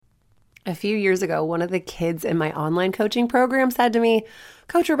A few years ago, one of the kids in my online coaching program said to me,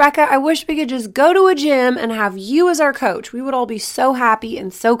 Coach Rebecca, I wish we could just go to a gym and have you as our coach. We would all be so happy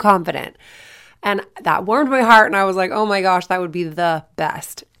and so confident. And that warmed my heart. And I was like, oh my gosh, that would be the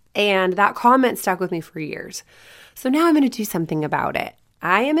best. And that comment stuck with me for years. So now I'm going to do something about it.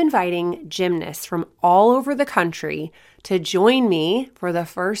 I am inviting gymnasts from all over the country to join me for the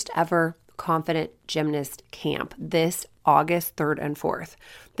first ever Confident Gymnast Camp this August 3rd and 4th.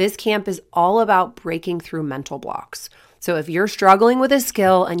 This camp is all about breaking through mental blocks. So if you're struggling with a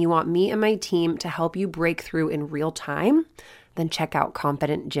skill and you want me and my team to help you break through in real time, then check out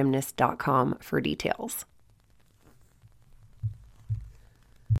confidentgymnast.com for details.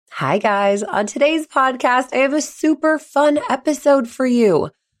 Hi guys, on today's podcast, I have a super fun episode for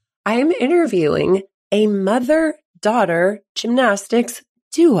you. I'm interviewing a mother-daughter gymnastics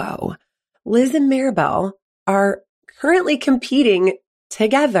duo. Liz and Maribelle are currently competing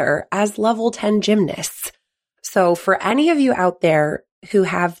together as level 10 gymnasts. So for any of you out there who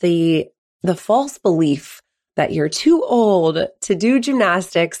have the false belief that you're too old to do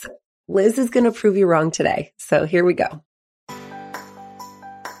gymnastics, Liz is going to prove you wrong today. So here we go.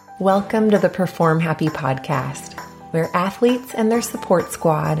 Welcome to the Perform Happy podcast, where athletes and their support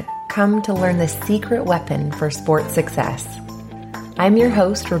squad come to learn the secret weapon for sports success. I'm your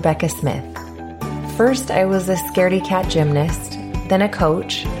host, Rebecca Smith. First, I was a scaredy cat gymnast, then a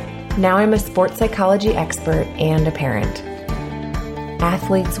coach. Now I'm a sports psychology expert and a parent.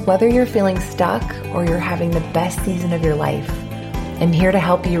 Athletes, whether you're feeling stuck or you're having the best season of your life, I'm here to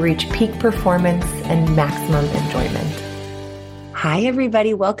help you reach peak performance and maximum enjoyment. Hi,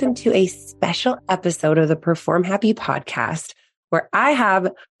 everybody. Welcome to a special episode of the Perform Happy podcast, where I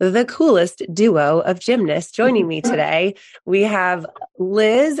have the coolest duo of gymnasts joining me today. We have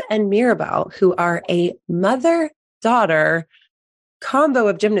Liz and Maribelle, who are a mother-daughter combo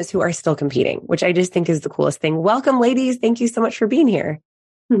of gymnasts who are still competing, which I just think is the coolest thing. Welcome, ladies. Thank you so much for being here.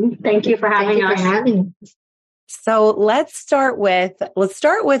 Thank you for having us. So let's start with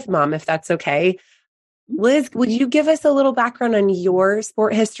mom, if that's okay. Liz, would you give us a little background on your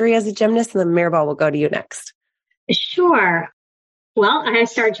sport history as a gymnast? And then Maribelle will go to you next. Sure. Well, I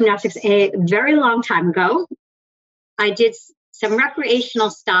started gymnastics a very long time ago. I did some recreational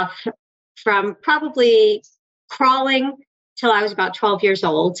stuff from probably crawling till I was about 12 years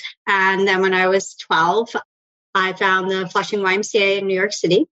old. And then when I was 12, I found the Flushing YMCA in New York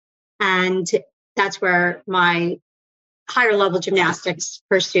City. And that's where my higher level gymnastics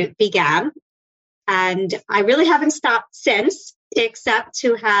pursuit began. And I really haven't stopped since, except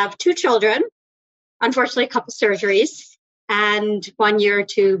to have 2 children, unfortunately, a couple surgeries, and 1 year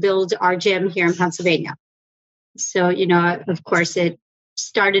to build our gym here in Pennsylvania. So, of course, it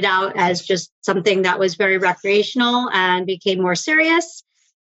started out as just something that was very recreational and became more serious.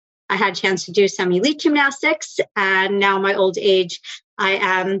 I had a chance to do some elite gymnastics, and now in my old age, I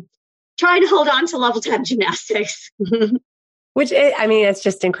am trying to hold on to level 10 gymnastics. It's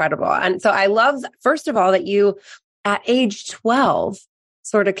just incredible. And so I love, first of all, that you, at age 12,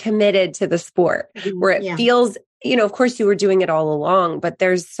 sort of committed to the sport, where it feels, of course you were doing it all along, but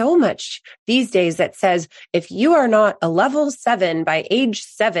there's so much these days that says, if you are not a level 7 by age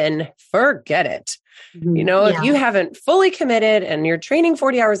 7, forget it. If you haven't fully committed and you're training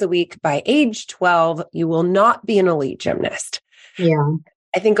 40 hours a week by age 12, you will not be an elite gymnast. Yeah.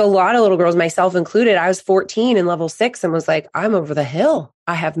 I think a lot of little girls, myself included, I was 14 in level 6 and was like, I'm over the hill.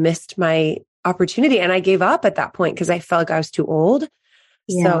 I have missed my opportunity. And I gave up at that point because I felt like I was too old.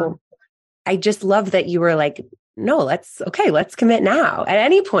 Yeah. So I just love that you were like, no, let's commit now. At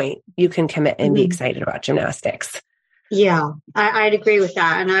any point you can commit and be excited about gymnastics. Yeah, I'd agree with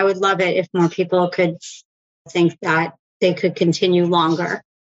that. And I would love it if more people could think that they could continue longer.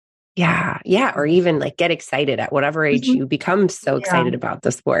 Yeah. Or even like get excited at whatever age you become so excited about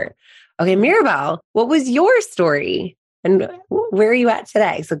the sport. Okay, Maribelle, what was your story and where are you at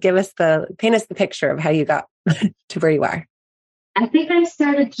today? So paint us the picture of how you got to where you are. I think I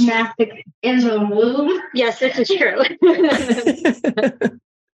started gymnastics in the womb. Yes, this is true.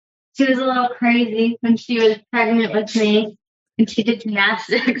 She was a little crazy when she was pregnant with me and she did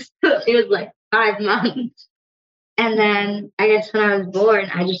gymnastics. So she was like 5 months. And then I guess when I was born,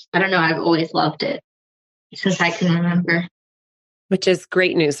 I don't know, I've always loved it since I can remember. Which is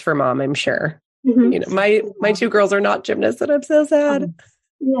great news for mom, I'm sure. My 2 girls are not gymnasts and I'm so sad.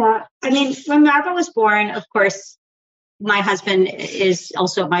 Yeah. When Maribelle was born, of course, my husband is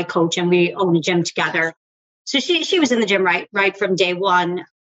also my coach and we own a gym together. So she was in the gym right from day one,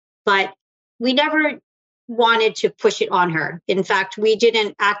 but we never wanted to push it on her. In fact, we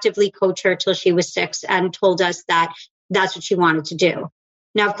didn't actively coach her till she was 6 and told us that that's what she wanted to do.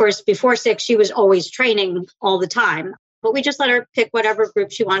 Now, of course, before 6, she was always training all the time, but we just let her pick whatever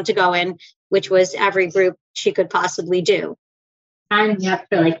group she wanted to go in, which was every group she could possibly do. Signing up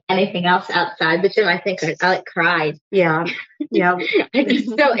for like anything else outside the gym, I think I like cried. Yeah. Yeah. I'm just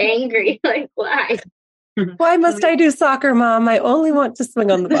so angry. Like, why? Why must I do soccer, Mom? I only want to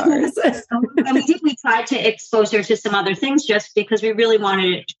swing on the bars. And we tried to expose her to some other things just because we really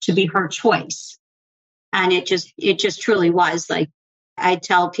wanted it to be her choice. And it just truly was. Like, I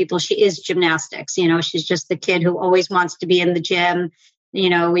tell people she is gymnastics. She's just the kid who always wants to be in the gym.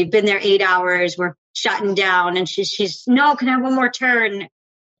 We've been there 8 hours. We're shutting down. And she's no, can I have one more turn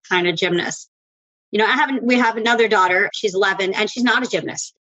kind of gymnast. We have another daughter. She's 11 and she's not a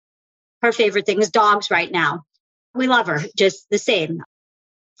gymnast. Her favorite thing is dogs right now. We love her just the same.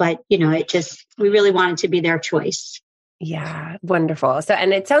 But, we really wanted to be their choice. Yeah. Wonderful. So,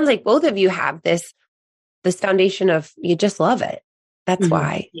 and it sounds like both of you have this foundation of you just love it. That's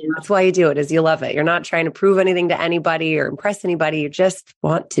why. Yeah. That's why you do it, is you love it. You're not trying to prove anything to anybody or impress anybody. You just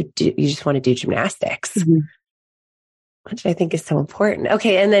want to do gymnastics, which I think is so important.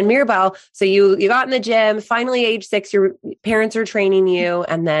 Okay. And then Maribelle, so you got in the gym, finally age 6, your parents are training you.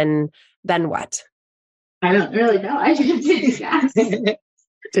 And then what? I don't really know. I just did gymnastics.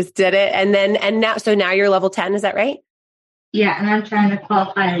 Just did it. And now you're level 10. Is that right? Yeah. And I'm trying to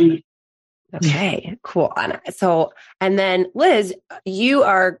qualify. Okay, cool. And then Liz, you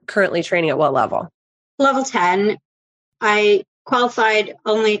are currently training at what level? Level 10. I qualified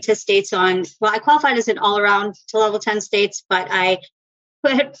only to states I qualified as an all-around to level 10 states, but I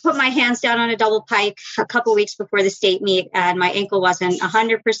put my hands down on a double pike a couple weeks before the state meet, and my ankle wasn't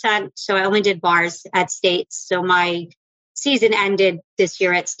 100%. So I only did bars at states. So my season ended this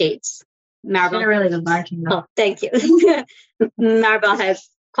year at states. Maribelle, really good barking. Oh, thank you. Maribelle has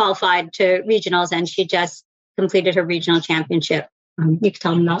qualified to regionals, and she just completed her regional championship. You can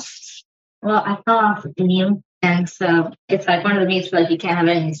tell them that. Well, I fell off the team, and so it's like one of the meets where you can't have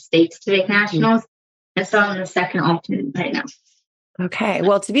any states to make nationals. And so I'm the second alternate right now. Okay.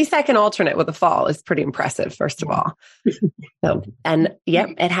 Well, to be second alternate with a fall is pretty impressive, first of all.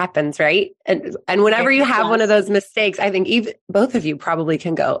 It happens, right? And whenever you have one of those mistakes, I think both of you probably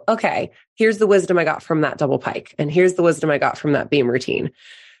can go, okay, here's the wisdom I got from that double pike. And here's the wisdom I got from that beam routine.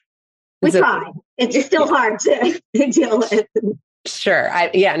 We try. It's still hard to deal with. Sure.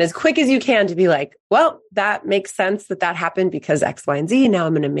 And as quick as you can to be like, well, that makes sense that happened because X, Y, and Z. Now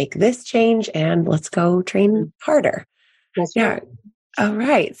I'm going to make this change and let's go train harder. That's right. All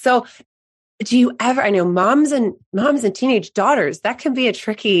right. So do you ever, I know moms and teenage daughters, that can be a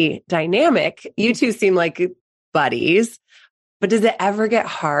tricky dynamic. You two seem like buddies, but does it ever get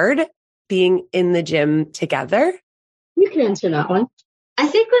hard being in the gym together? You can answer that one. I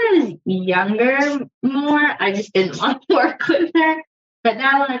think when I was younger more, I just didn't want to work with her. But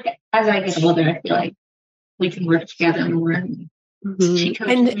now, as I get older, I feel like we can work together more. She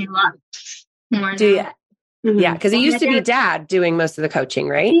coaches me a lot more. Do you? Yeah, because it used to be Dad doing most of the coaching,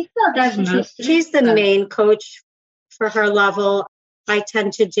 right? He still does most. She's the main coach for her level. I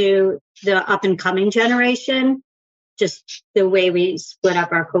tend to do the up and coming generation, just the way we split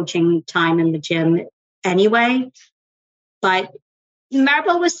up our coaching time in the gym anyway. But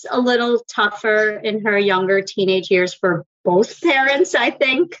Maribelle was a little tougher in her younger teenage years for both parents, I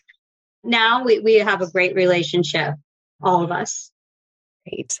think. Now we have a great relationship, all of us.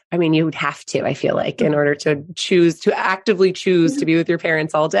 Right. I mean, you would have to, I feel like, in order to actively choose to be with your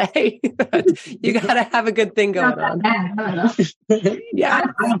parents all day. You got to have a good thing going on. Yeah.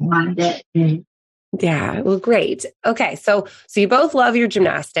 I don't mind it. Yeah. Well, great. Okay. So you both love your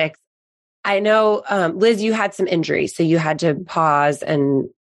gymnastics. I know, Liz, you had some injuries, so you had to pause and,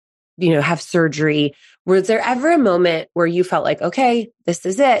 have surgery. Was there ever a moment where you felt like, okay, this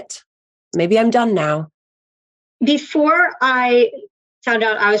is it. Maybe I'm done now? Before I found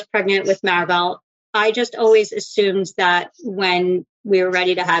out I was pregnant with Maribelle, I just always assumed that when we were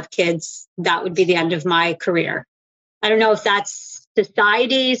ready to have kids, that would be the end of my career. I don't know if that's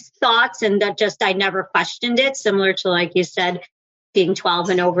society's thoughts and that just I never questioned it, similar to, like you said, being 12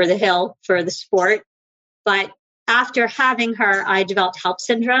 and over the hill for the sport. But after having her, I developed HELLP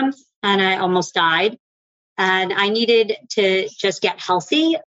syndrome and I almost died. And I needed to just get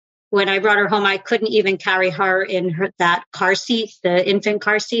healthy. When I brought her home, I couldn't even carry her in that car seat, the infant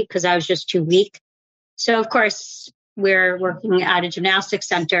car seat, because I was just too weak. So, of course, we're working at a gymnastics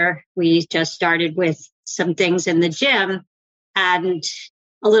center. We just started with some things in the gym, and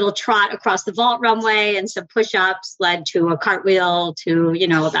a little trot across the vault runway and some push-ups led to a cartwheel, to,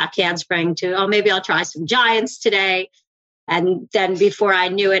 a back handspring, to, maybe I'll try some giants today. And then before I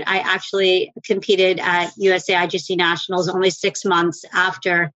knew it, I actually competed at USA IGC Nationals only 6 months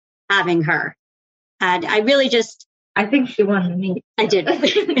after having her. And I really just... I think she won the meet. I did.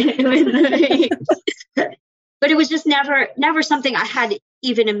 But it was just never something I had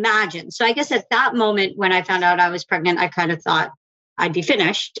even imagined. So I guess at that moment when I found out I was pregnant, I kind of thought I'd be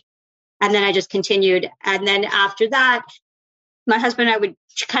finished. And then I just continued. And then after that, my husband and I would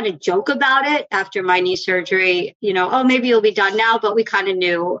kind of joke about it after my knee surgery, oh, maybe you'll be done now, but we kind of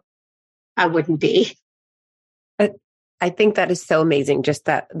knew I wouldn't be. I think that is so amazing. Just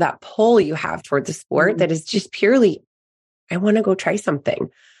that pull you have towards the sport that is just purely, I want to go try something.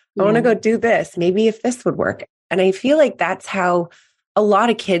 I want to go do this. Maybe if this would work. And I feel like that's how a lot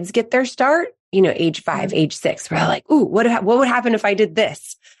of kids get their start, age 5, age 6, where they're like, ooh, what would happen if I did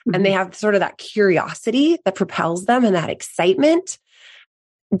this? And they have sort of that curiosity that propels them and that excitement.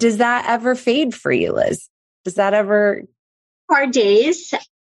 Does that ever fade for you, Liz? Does that ever? Hard days.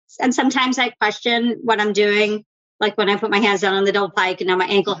 And sometimes I question what I'm doing. Like when I put my hands down on the double pike and now my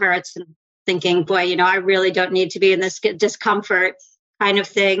ankle hurts and thinking, boy, I really don't need to be in this discomfort kind of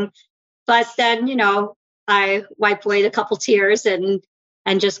thing. But then, I wipe away the couple tears and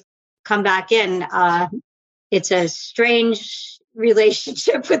just come back in. It's a strange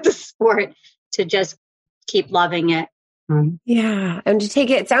relationship with the sport to just keep loving it. Yeah. And to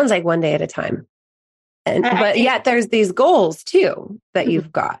take it sounds like one day at a time. But yet there's these goals too that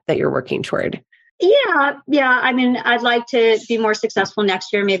you've got that you're working toward. Yeah. I mean, I'd like to be more successful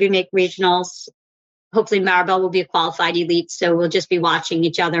next year, maybe make regionals. Hopefully Maribelle will be a qualified elite. So we'll just be watching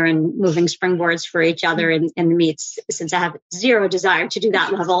each other and moving springboards for each other in the meets, since I have zero desire to do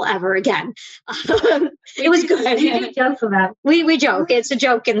that level ever again. It was good. We joke about it. We joke. It's a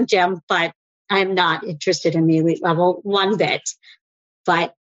joke in the gym, but I'm not interested in the elite level one bit.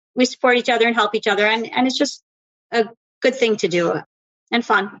 But we support each other and help each other. And it's just a good thing to do and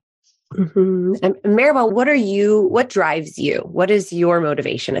fun. Mm-hmm. And Maribelle, what drives you? What is your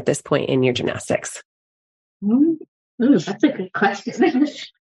motivation at this point in your gymnastics? Ooh, that's a good question.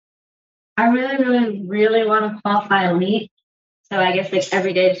 I really, really, really want to qualify elite. So I guess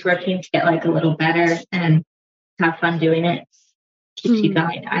every day just working to get a little better and have fun doing it. Keeps you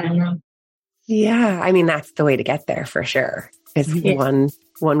going. I don't know. Yeah. I mean, that's the way to get there for sure. Is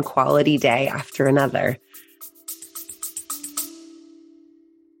one quality day after another.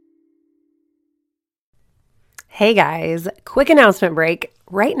 Hey guys, quick announcement break.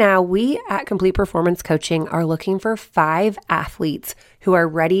 Right now, we at Complete Performance Coaching are looking for 5 athletes who are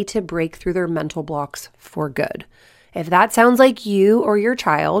ready to break through their mental blocks for good. If that sounds like you or your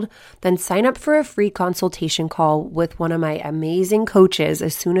child, then sign up for a free consultation call with one of my amazing coaches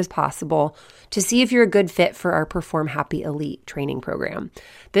as soon as possible to see if you're a good fit for our Perform Happy Elite training program.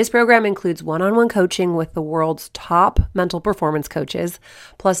 This program includes one-on-one coaching with the world's top mental performance coaches,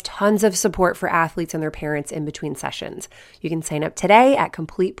 plus tons of support for athletes and their parents in between sessions. You can sign up today at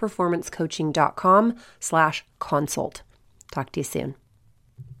completeperformancecoaching.com/consult. Talk to you soon.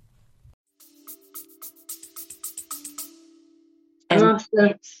 I'm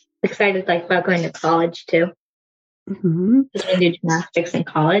also excited about going to college too. Mm-hmm. Just going to do gymnastics in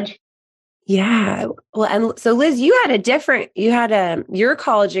college. Yeah. Well, and so Liz, your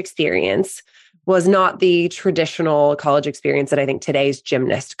college experience was not the traditional college experience that I think today's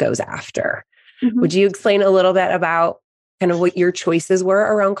gymnast goes after. Mm-hmm. Would you explain a little bit about kind of what your choices were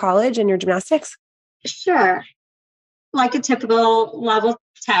around college and your gymnastics? Sure. Like a typical level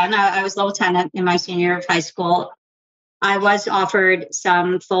 10, I was level 10 in my senior year of high school. I was offered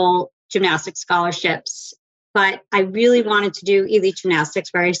some full gymnastics scholarships, but I really wanted to do elite gymnastics,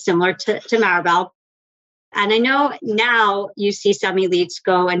 very similar to Maribelle. And I know now you see some elites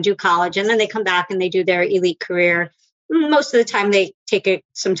go and do college, and then they come back and they do their elite career. Most of the time they take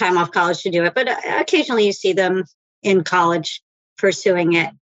some time off college to do it, but occasionally you see them in college pursuing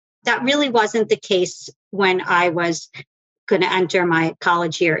it. That really wasn't the case when I was going to enter my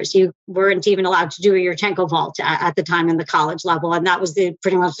college years. You weren't even allowed to do a Yurchenko vault at the time in the college level. And that was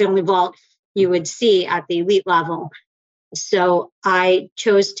pretty much the only vault you would see at the elite level. So I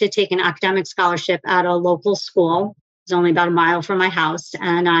chose to take an academic scholarship at a local school. It was only about a mile from my house.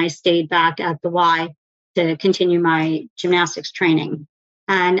 And I stayed back at the Y to continue my gymnastics training.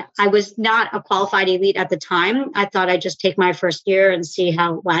 And I was not a qualified elite at the time. I thought I'd just take my first year and see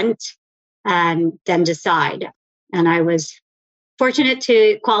how it went and then decide. And I was fortunate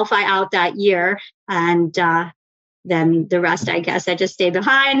to qualify out that year. And then the rest, I guess, I just stayed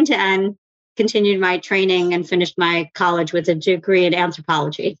behind and continued my training and finished my college with a degree in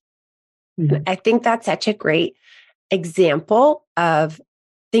anthropology. I think that's such a great example of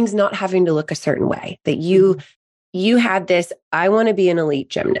things not having to look a certain way, that you you had this, I want to be an elite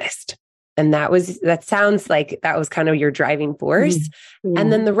gymnast. And that sounds like that was kind of your driving force. Mm-hmm. Yeah.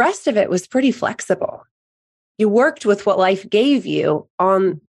 And then the rest of it was pretty flexible. You worked with what life gave you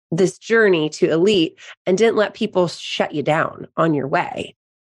on this journey to elite and didn't let people shut you down on your way.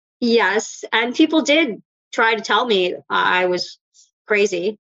 Yes. And people did try to tell me I was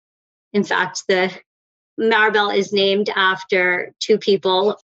crazy. In fact, the Maribelle is named after two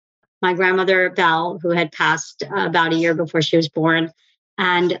people. My grandmother, Belle, who had passed about a year before she was born,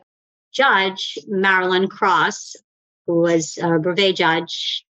 and Judge Marilyn Cross, who was a brevet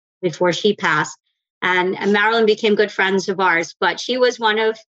judge before she passed. And Marilyn became good friends of ours, but she was one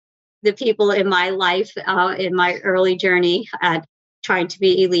of the people in my life, in my early journey at trying to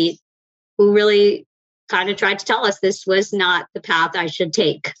be elite, who really kind of tried to tell us this was not the path I should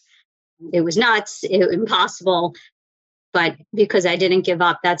take. It was nuts, impossible. But because I didn't give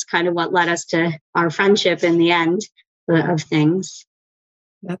up, that's kind of what led us to our friendship in the end of things.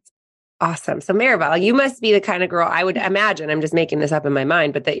 That's awesome. So Maribelle, you must be the kind of girl, I would imagine, I'm just making this up in my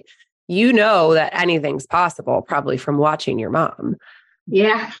mind, but that you know that anything's possible, probably from watching your mom.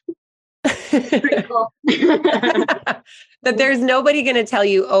 Yeah. Pretty cool. That there's nobody going to tell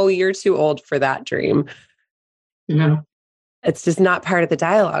you, oh, you're too old for that dream. No. It's just not part of the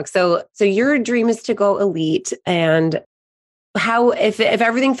dialogue. So your dream is to go elite. And how, if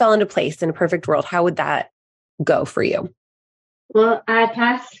everything fell into place in a perfect world, how would that go for you? Well, I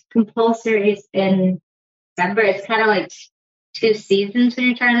passed compulsories in December. It's kind of like 2 seasons when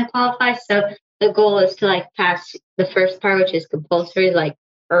you're trying to qualify. So the goal is to like pass the first part, which is compulsory, like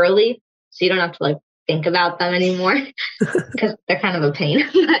early. So you don't have to like think about them anymore because they're kind of a pain,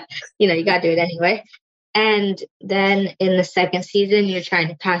 but you got to do it anyway. And then in the second season, you're trying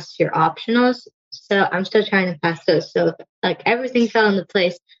to pass your optionals. So I'm still trying to pass those. So like everything fell into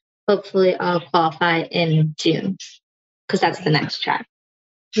place. Hopefully I'll qualify in June because that's the next track.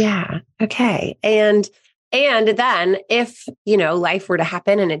 Yeah. Okay. And then if, life were to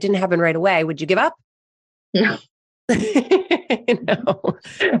happen and it didn't happen right away, would you give up? No. No.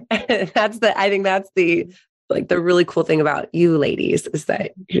 I think that's the really cool thing about you ladies is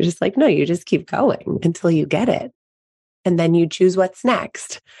that you're just like, no, you just keep going until you get it. And then you choose what's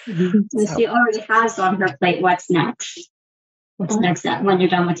next. Mm-hmm. So she already has on her plate what's next. What's next when you're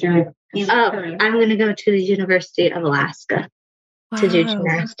done with your career? I'm going to go to the University of Alaska to do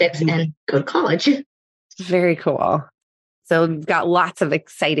gymnastics and go to college. Very cool. So you've got lots of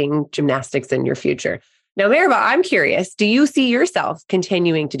exciting gymnastics in your future. Now, Maribelle, I'm curious, do you see yourself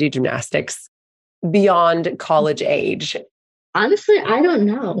continuing to do gymnastics beyond college age? Honestly, I don't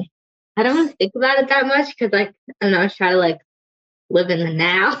know. I don't want to think about it that much because, I don't know, I try to live in the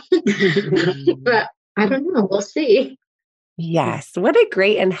now. But I don't know. We'll see. Yes. What a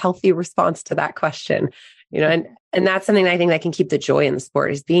great and healthy response to that question. And that's something I think that can keep the joy in the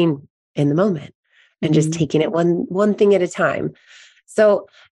sport is being in the moment and just taking it one thing at a time. So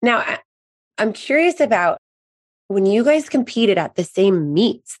now I'm curious about when you guys competed at the same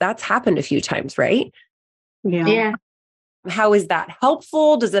meets, that's happened a few times, right? Yeah. How is that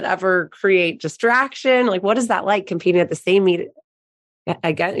helpful? Does it ever create distraction? What is that like competing at the same meet?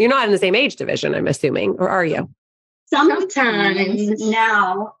 Again, you're not in the same age division, I'm assuming, or are you? Sometimes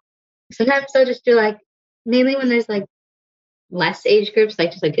now. Sometimes they'll just do mainly when there's less age groups,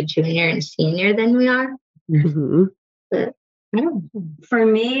 just a junior and senior than we are. Mm-hmm. But I don't know. For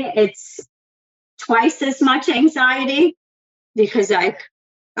me, it's twice as much anxiety because I'm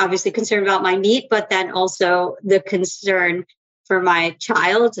obviously concerned about my meet, but then also the concern for my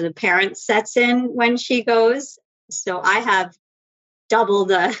child, the parent sets in when she goes. So I have double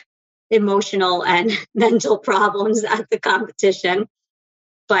the emotional and mental problems at the competition.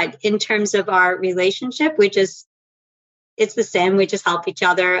 But in terms of our relationship, it's the same. We just help each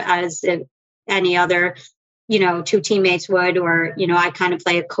other as if any other, two teammates would, or, I kind of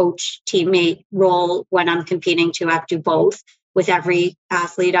play a coach teammate role when I'm competing too. I have to do both with every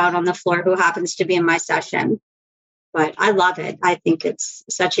athlete out on the floor who happens to be in my session. But I love it. I think it's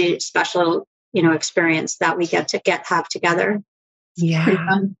such a special, experience that we get to have together.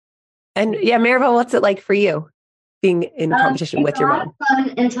 Yeah. And Maribelle, what's it like for you being in competition with your mom?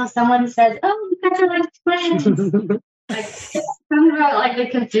 Fun until someone says, "Oh, you guys are like twins." Something about we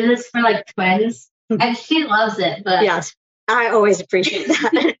can do this for twins, and she loves it. But yes, I always appreciate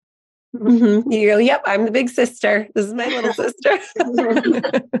that. Mm-hmm. You go, yep, I'm the big sister. This is my little sister.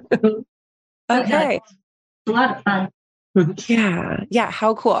 Okay. A lot of fun. Yeah.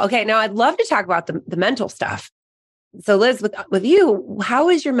 How cool. Okay. Now I'd love to talk about the mental stuff. So Liz, with you, how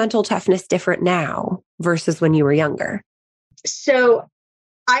is your mental toughness different now versus when you were younger? So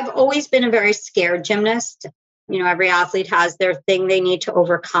I've always been a very scared gymnast. every athlete has their thing they need to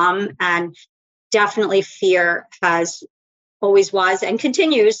overcome. And definitely fear always was and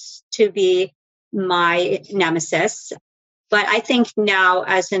continues to be my nemesis. But I think now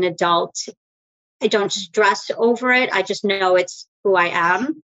as an adult, I don't stress over it. I just know it's who I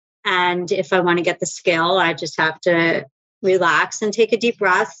am. And if I want to get the skill, I just have to relax and take a deep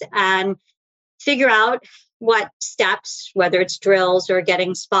breath and figure out what steps, whether it's drills or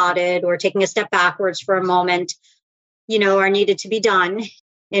getting spotted or taking a step backwards for a moment, are needed to be done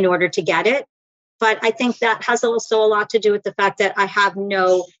in order to get it. But I think that has also a lot to do with the fact that I have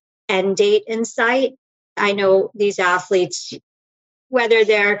no end date in sight. I know these athletes, whether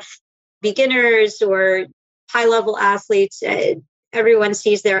they're beginners or high level athletes, everyone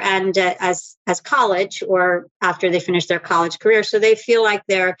sees their end as college or after they finish their college career. So they feel like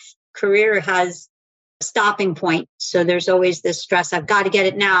their career has a stopping point. So there's always this stress. I've got to get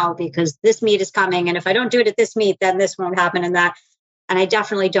it now because this meet is coming. And if I don't do it at this meet, then this won't happen and that. And I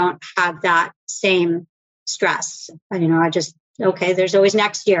definitely don't have that same stress. There's always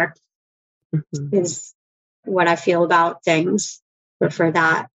next year is what I feel about things for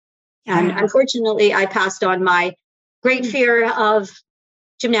that. And unfortunately, I passed on my great fear of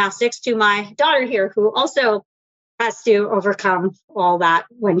gymnastics to my daughter here, who also has to overcome all that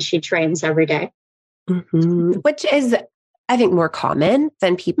when she trains every day. Which is, I think, more common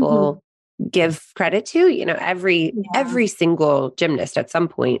than people give credit to. Every single gymnast at some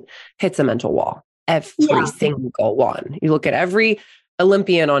point hits a mental wall. Every single one. You look at every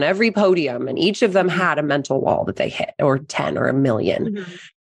Olympian on every podium, and each of them had a mental wall that they hit, or 10 or a million.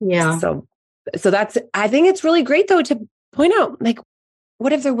 Yeah. So that's, I think it's really great though to point out, like,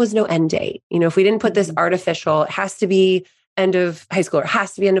 what if there was no end date? If we didn't put this artificial, it has to be end of high school, or it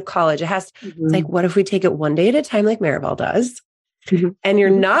has to be end of college. It's like, what if we take it one day at a time, like Maribelle does? And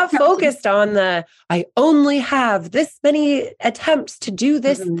you're not focused on I only have this many attempts to do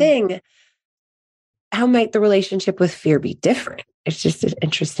this thing. How might the relationship with fear be different? It's just an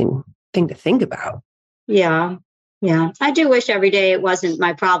interesting thing to think about. Yeah. Yeah. I do wish every day it wasn't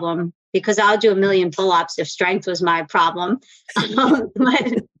my problem, because I'll do 1,000,000 pull-ups if strength was my problem.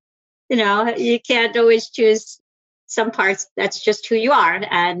 But, you can't always choose some parts. That's just who you are.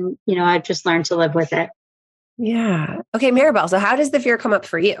 And, I've just learned to live with it. Yeah. Okay, Maribelle. So how does the fear come up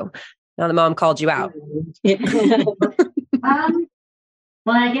for you now that mom called you out? Well,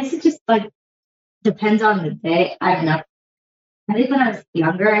 I guess it just depends on the day. I don't know. I think when I was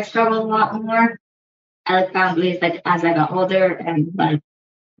younger, I struggled a lot more. I found ways as I got older and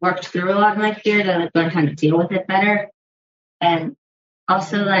worked through a lot of my fear to learn how to deal with it better. And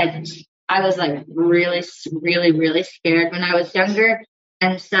also I was really, really, really scared when I was younger.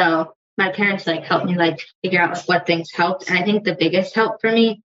 And so my parents helped me figure out what things helped. And I think the biggest help for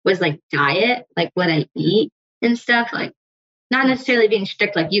me was diet, what I eat and stuff. Not necessarily being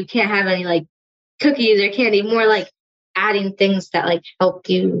strict, you can't have any cookies or candy, more adding things that help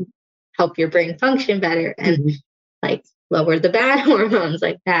your brain function better and lower the bad hormones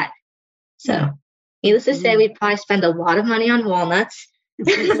like that. So needless to say, we probably spend a lot of money on walnuts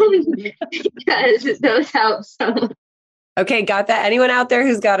because those help so much. Okay, got that. Anyone out there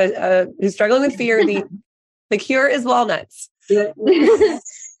who's got who's struggling with fear, the cure is walnuts.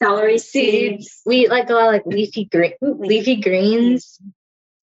 Celery seeds. We eat a lot of leafy greens.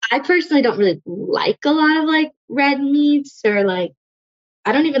 I personally don't really like a lot of red meats, or I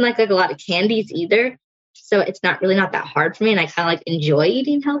don't even like a lot of candies either. So it's not that hard for me, and I kind of enjoy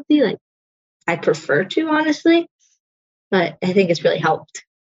eating healthy. I prefer to, honestly, but I think it's really helped.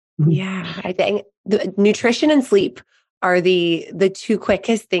 Yeah, I think the nutrition and sleep are the two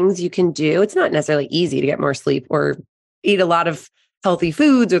quickest things you can do. It's not necessarily easy to get more sleep or eat a lot of healthy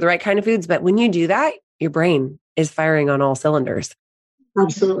foods or the right kind of foods, but when you do that, your brain is firing on all cylinders.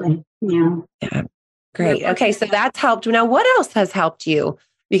 Absolutely. Yeah. Yeah. Great. Okay. So that's helped. Now, what else has helped you?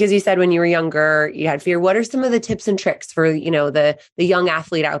 Because you said when you were younger, you had fear. What are some of the tips and tricks for, the young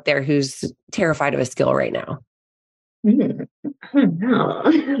athlete out there who's terrified of a skill right now? I don't know.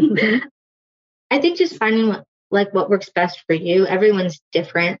 I think just finding what works best for you. Everyone's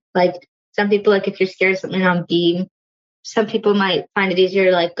different. Some people, if you're scared of something on beam, some people might find it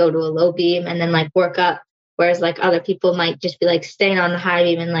easier to go to a low beam and then work up. Whereas other people might just be staying on the high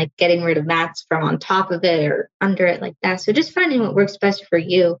beam and getting rid of mats from on top of it or under it like that. So just finding what works best for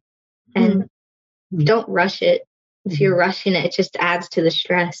you, and don't rush it. If you're rushing it, it just adds to the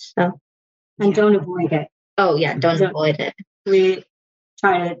stress. So, and don't avoid it. Oh yeah, don't avoid it. We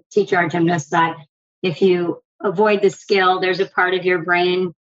try to teach our gymnasts that if you avoid the skill, there's a part of your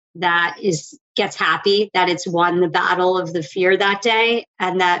brain that gets happy that it's won the battle of the fear that day.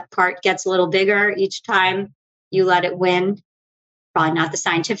 And that part gets a little bigger each time you let it win. Probably not the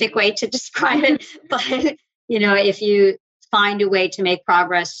scientific way to describe it, but if you find a way to make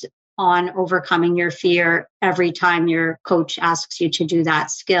progress on overcoming your fear every time your coach asks you to do that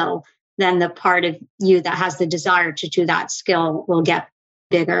skill, then the part of you that has the desire to do that skill will get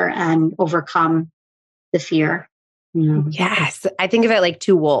bigger and overcome the fear. Yes. I think of it like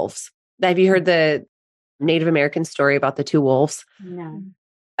two wolves. Have you heard the Native American story about the two wolves? No.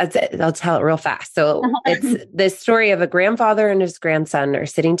 I'll tell it real fast. So it's this story of a grandfather and his grandson are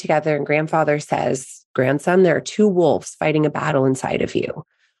sitting together, and grandfather says, "Grandson, there are two wolves fighting a battle inside of you.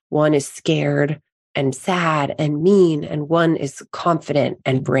 One is scared and sad and mean, and one is confident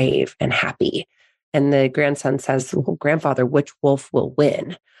and brave and happy." And the grandson says, "Well, grandfather, which wolf will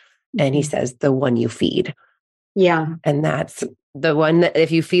win?" And he says, "The one you feed." Yeah. And that's the one that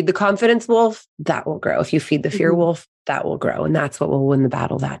if you feed the confidence wolf, that will grow. If you feed the fear wolf, that will grow. And that's what will win the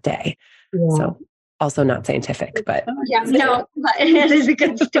battle that day. Yeah. So also not scientific, but. Yeah, no, but it is a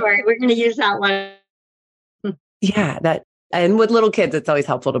good story. We're going to use that one. Yeah. And with little kids, it's always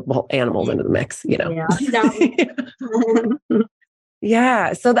helpful to pull animals into the mix, Yeah.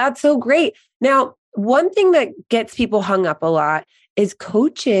 Yeah. So that's so great. Now, one thing that gets people hung up a lot is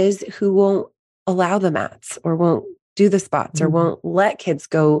coaches who won't allow the mats or won't do the spots or won't let kids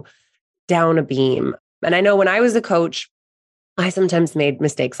go down a beam. And I know when I was a coach, I sometimes made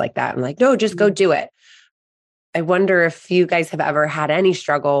mistakes like that. I'm like, no, just go do it. I wonder if you guys have ever had any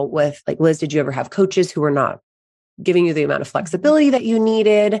struggle with, like, Liz, did you ever have coaches who were not giving you the amount of flexibility that you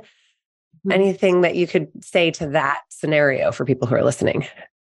needed? Anything that you could say to that scenario for people who are listening?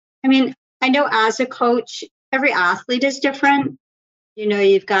 I mean, I know as a coach, every athlete is different.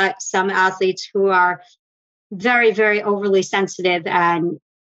 You've got some athletes who are very, very overly sensitive. And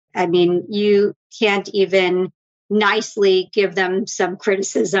I mean, you can't even nicely give them some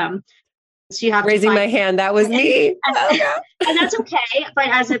criticism. So you have raising my hand. That was me. And that's okay. But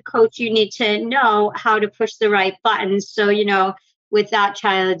as a coach, you need to know how to push the right buttons. So, with that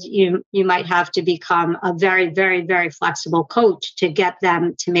child, you might have to become a very, very, very flexible coach to get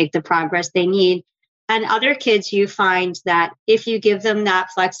them to make the progress they need. And other kids, you find that if you give them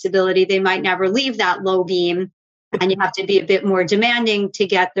that flexibility, they might never leave that low beam. And you have to be a bit more demanding to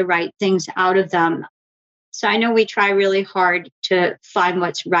get the right things out of them. So I know we try really hard to find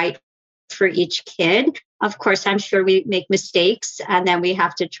what's right for each kid. Of course, I'm sure we make mistakes, and then we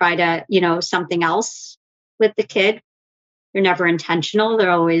have to try to, something else with the kid. They're never intentional.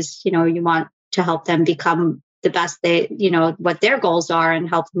 They're always, you want to help them become the best what their goals are and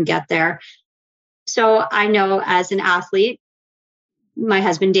help them get there. So I know as an athlete, my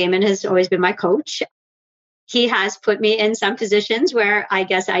husband, Damon, has always been my coach. He has put me in some positions where I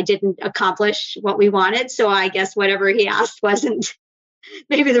guess I didn't accomplish what we wanted. So I guess whatever he asked wasn't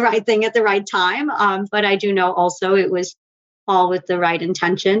maybe the right thing at the right time. But I do know also it was all with the right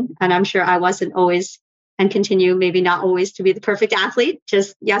intention. And I'm sure I wasn't always and continue maybe not always to be the perfect athlete.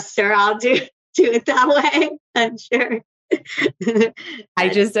 Just, yes, sir, I'll do it that way. I'm sure. I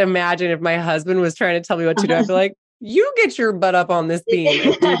just imagine if my husband was trying to tell me what to do, I'd be like, you get your butt up on this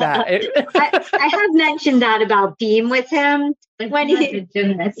beam and do that. I have mentioned that about beam with him. When he was a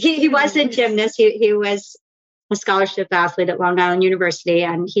gymnast. He was a gymnast. He was a scholarship athlete at Long Island University,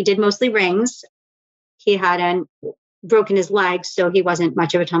 and he did mostly rings. He hadn't broken his legs, so he wasn't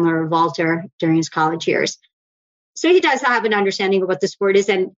much of a tumbler or vaulter during his college years. So he does have an understanding of what the sport is,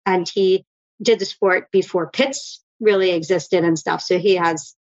 and he did the sport before pits really existed and stuff. So he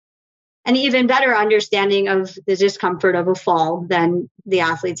has an even better understanding of the discomfort of a fall than the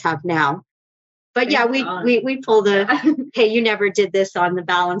athletes have now. But yeah, we pull the, hey, you never did this on the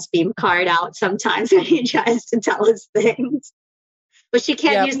balance beam card out sometimes when he tries to tell us things. But she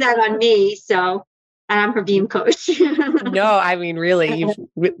can't use that on me, so I'm her beam coach. No, I mean, really,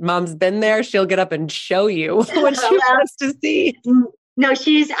 Mom's been there. She'll get up and show you what she wants to see. No,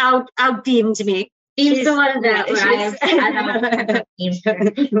 she's out beamed me. She's the one that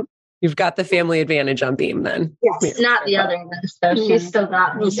You've got the family advantage on beam then. Yes, not the other one. So she's still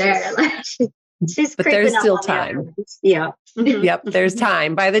got me there. But there's still time. Yeah. Yep. There's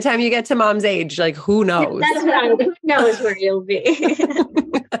time. By the time you get to Mom's age, like, who knows? That's right. Who knows where you'll be?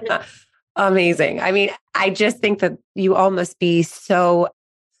 Amazing. I mean, I just think that you all must be so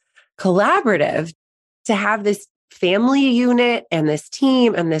collaborative to have this family unit and this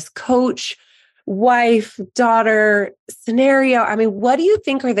team and this coach, wife, daughter scenario. I mean, what do you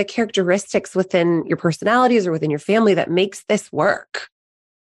think are the characteristics within your personalities or within your family that makes this work?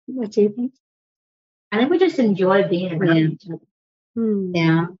 What do you think? I think we just enjoy being around each other.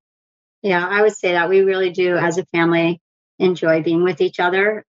 Yeah. Yeah, I would say that we really do as a family enjoy being with each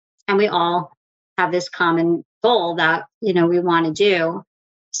other. And we all have this common goal that, we want to do.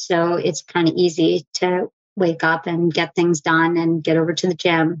 So it's kind of easy to wake up and get things done and get over to the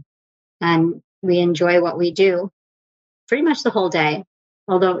gym. And we enjoy what we do pretty much the whole day.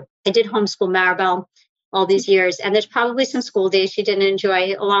 Although I did homeschool Maribelle all these years, and there's probably some school days she didn't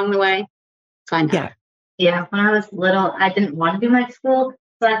enjoy along the way. Find out. Yeah. When I was little, I didn't want to do my school.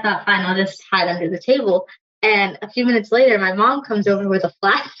 So I thought, fine, I'll just hide under the table. And a few minutes later, my mom comes over with a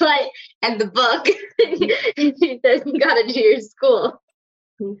flashlight and the book. And she says, you got to do your school.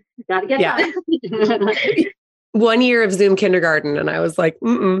 Got to get done. 1 year of Zoom kindergarten. And I was like,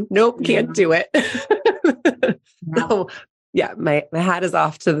 nope, can't do it. So my hat is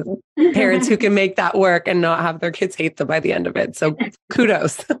off to the parents who can make that work and not have their kids hate them by the end of it. So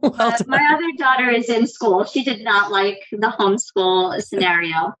kudos. Well done. My other daughter is in school. She did not like the homeschool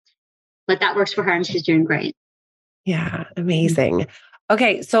scenario, but that works for her and she's doing great. Yeah, amazing.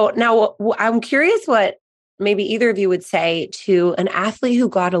 Okay, so now I'm curious what maybe either of you would say to an athlete who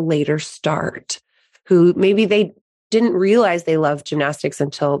got a later start, who maybe they didn't realize they loved gymnastics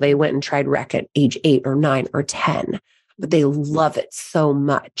until they went and tried rec at age 8 or 9 or 10, but they love it so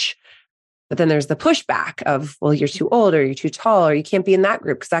much. But then there's the pushback of, well, you're too old or you're too tall or you can't be in that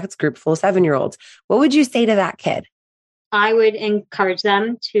group because that's a group full of 7-year-olds. What would you say to that kid? I would encourage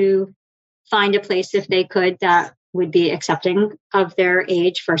them to find a place if they could that would be accepting of their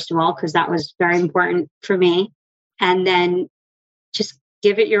age, first of all, because that was very important for me. And then just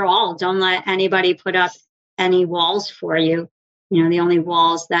give it your all. Don't let anybody put up any walls for you. The only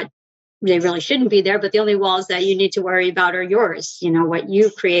walls that they really shouldn't be there, but the only walls that you need to worry about are yours, what you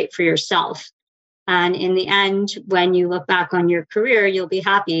create for yourself. And in the end, when you look back on your career, you'll be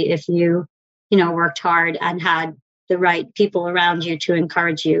happy if you, worked hard and had the right people around you to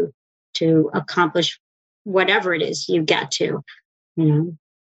encourage you to accomplish whatever it is you get to. And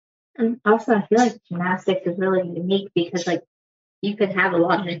also, I feel like gymnastics is really unique because, you could have a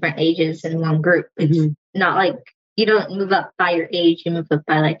lot of different ages in one group. It's not like you don't move up by your age; you move up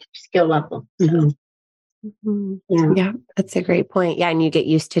by skill level. So. Yeah, that's a great point. Yeah, and you get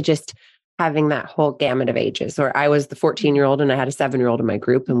used to just having that whole gamut of ages. Or I was the 14-year-old and I had a 7-year-old in my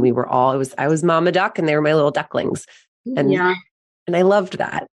group, and we were all. I was Mama Duck, and they were my little ducklings, and I loved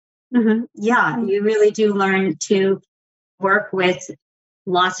that. Yeah, you really do learn to work with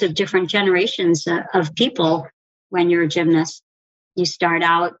lots of different generations of people when you're a gymnast. You start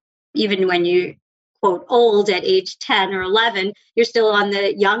out, even when you quote old at age 10 or 11, you're still on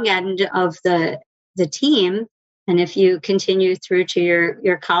the young end of the team. And if you continue through to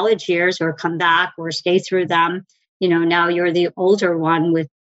your college years or come back or stay through them, now you're the older one with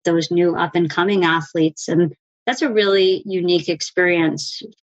those new up and coming athletes. And that's a really unique experience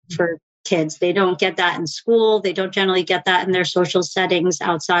for kids. They don't get that in school. They don't generally get that in their social settings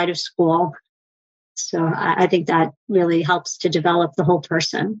outside of school. So I think that really helps to develop the whole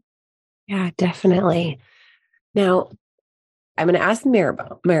person. Yeah, definitely. Now, I'm going to ask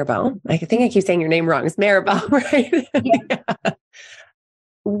Maribelle. I think I keep saying your name wrong. It's Maribelle, right? Yeah.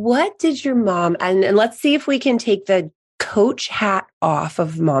 What did your mom, and let's see if we can take the coach hat off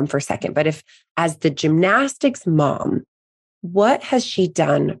of mom for a second, but if as the gymnastics mom, what has she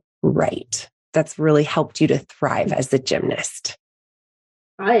done right that's really helped you to thrive as a gymnast?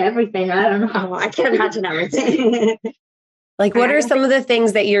 Probably everything. I don't know. I can't imagine everything. What are some of the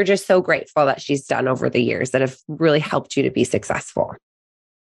things that you're just so grateful that she's done over the years that have really helped you to be successful?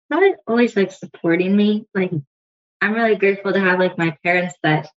 Probably always supporting me. I'm really grateful to have my parents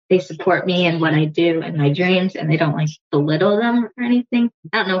that they support me in what I do and my dreams, and they don't belittle them or anything.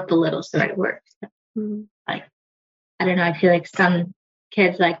 I don't know if belittle's the right word. I don't know. I feel some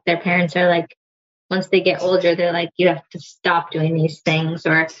kids, their parents are once they get older, they're you have to stop doing these things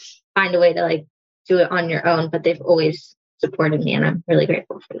or find a way to do it on your own. But they've always supported me, and I'm really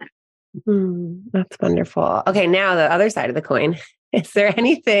grateful for that. That's wonderful. Okay, now the other side of the coin. Is there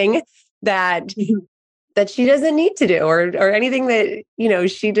anything that she doesn't need to do, or anything that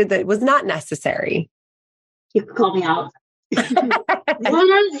she did that was not necessary? You can call me out. When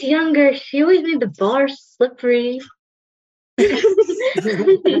I was younger, she always made the bar slippery.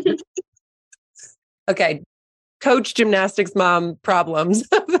 Okay. Coach gymnastics mom problems. She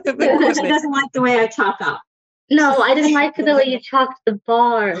doesn't like the way I chalk up. No, I didn't like the way you chalked the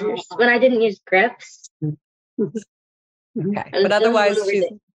bars when I didn't use grips. Okay. But otherwise,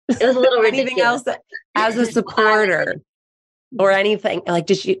 it was a little anything ridiculous. else as a supporter or anything?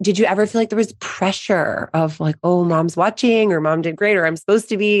 Did you ever feel there was pressure of oh, mom's watching, or mom did great, or I'm supposed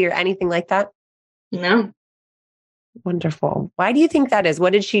to be, or anything like that? No. Wonderful. Why do you think that is?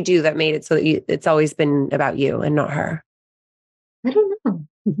 What did she do that made it so that it's always been about you and not her? I don't know.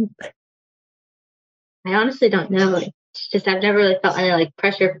 I honestly don't know. It's just I've never really felt any like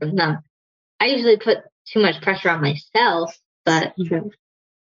pressure from them. I usually put too much pressure on myself, but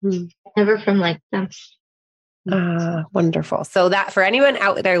never from like them. Wonderful. So that for anyone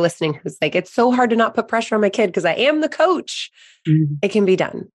out there listening who's like, it's so hard to not put pressure on my kid because I am the coach, it can be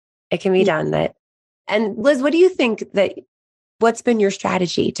done. It can be done. And Liz, what do you think what's been your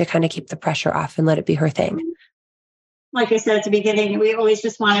strategy to kind of keep the pressure off and let it be her thing? Like I said at the beginning, we always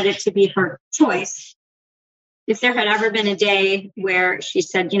just wanted it to be her choice. If there had ever been a day where she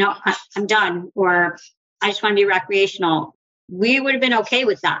said, I'm done, or I just want to be recreational, we would have been okay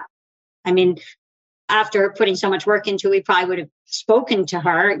with that. I mean, after putting so much work into it, we probably would have spoken to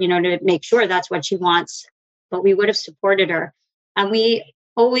her, to make sure that's what she wants, but we would have supported her. And we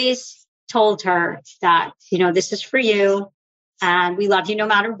always told her that, this is for you and we love you no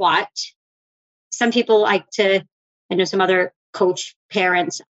matter what. Some people I know some other coach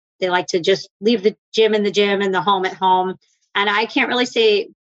parents, they like to just leave the gym in the gym and the home at home. And I can't really say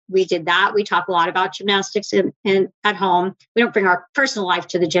we did that. We talk a lot about gymnastics and at home. We don't bring our personal life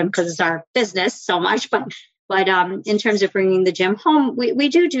to the gym because it's our business so much. But in terms of bringing the gym home, we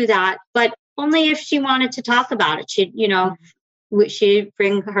do that. But only if she wanted to talk about it. She'd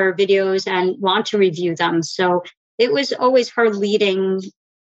bring her videos and want to review them. So it was always her leading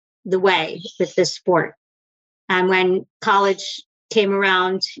the way with this sport. And when college came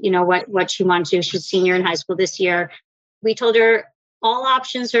around, what she wanted to do, she's a senior in high school this year. We told her all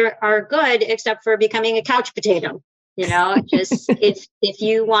options are good except for becoming a couch potato. Just if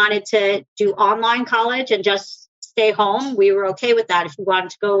you wanted to do online college and just stay home, we were okay with that. If you wanted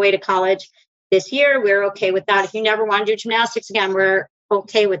to go away to college this year, we're okay with that. If you never want to do gymnastics again, we're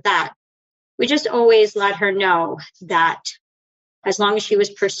okay with that. We just always let her know that as long as she was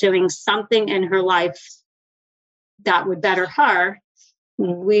pursuing something in her life that would better her,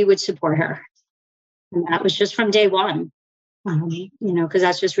 we would support her. And that was just from day one, because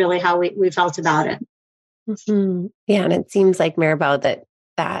that's just really how we felt about it. Mm-hmm. Yeah. And it seems like, Maribelle,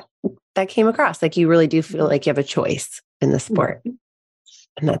 that came across. Like you really do feel like you have a choice in the sport.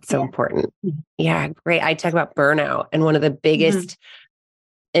 And that's so important. Yeah, great. I talk about burnout. And one of the biggest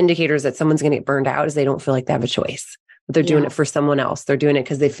indicators that someone's going to get burned out is they don't feel like they have a choice. They're doing it for someone else. They're doing it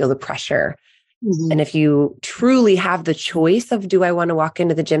because they feel the pressure. And if you truly have the choice of, do I want to walk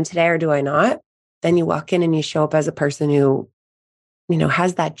into the gym today or do I not? Then you walk in and you show up as a person who,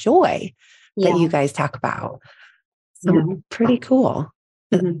 has that joy that you guys talk about. So pretty cool.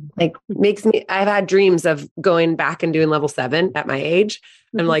 Like I've had dreams of going back and doing level 7 at my age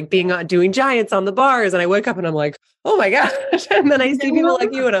and like doing giants on the bars. And I wake up and I'm like, oh my gosh. And then I see people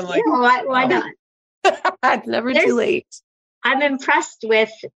like you and I'm like, why not? It's never too late. I'm impressed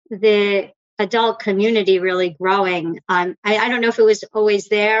with the adult community really growing. I don't know if it was always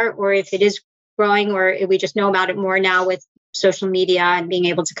there or if it is growing or if we just know about it more now with social media and being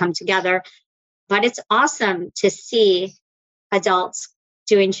able to come together. But it's awesome to see adults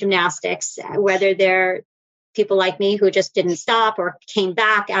doing gymnastics, whether they're people like me who just didn't stop or came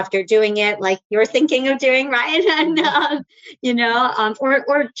back after doing it like you're thinking of doing, right? And,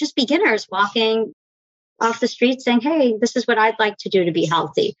 or just beginners walking off the street saying, hey, this is what I'd like to do to be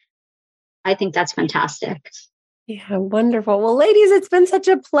healthy. I think that's fantastic. Yeah, wonderful. Well, ladies, it's been such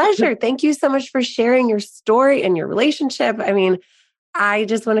a pleasure. Thank you so much for sharing your story and your relationship. I mean, I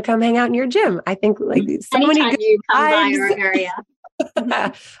just want to come hang out in your gym. I think like so many good you come by our area.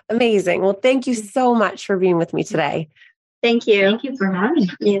 Amazing. Well, thank you so much for being with me today. Thank you. Thank you for having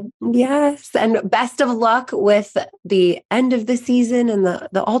me. Yes. And best of luck with the end of the season and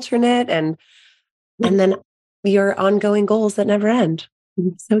the alternate and then your ongoing goals that never end.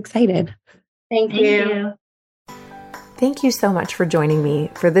 I'm so excited. Thank you. Thank you so much for joining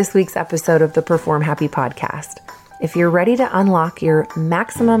me for this week's episode of the Perform Happy podcast. If you're ready to unlock your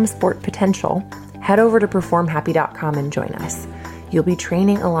maximum sport potential, head over to performhappy.com and join us. You'll be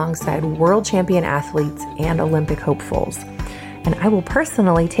training alongside world champion athletes and Olympic hopefuls. And I will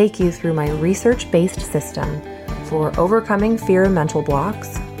personally take you through my research-based system for overcoming fear and mental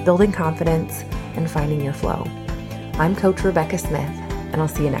blocks, building confidence, and finding your flow. I'm Coach Rebecca Smith, and I'll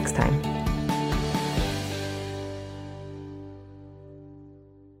see you next time.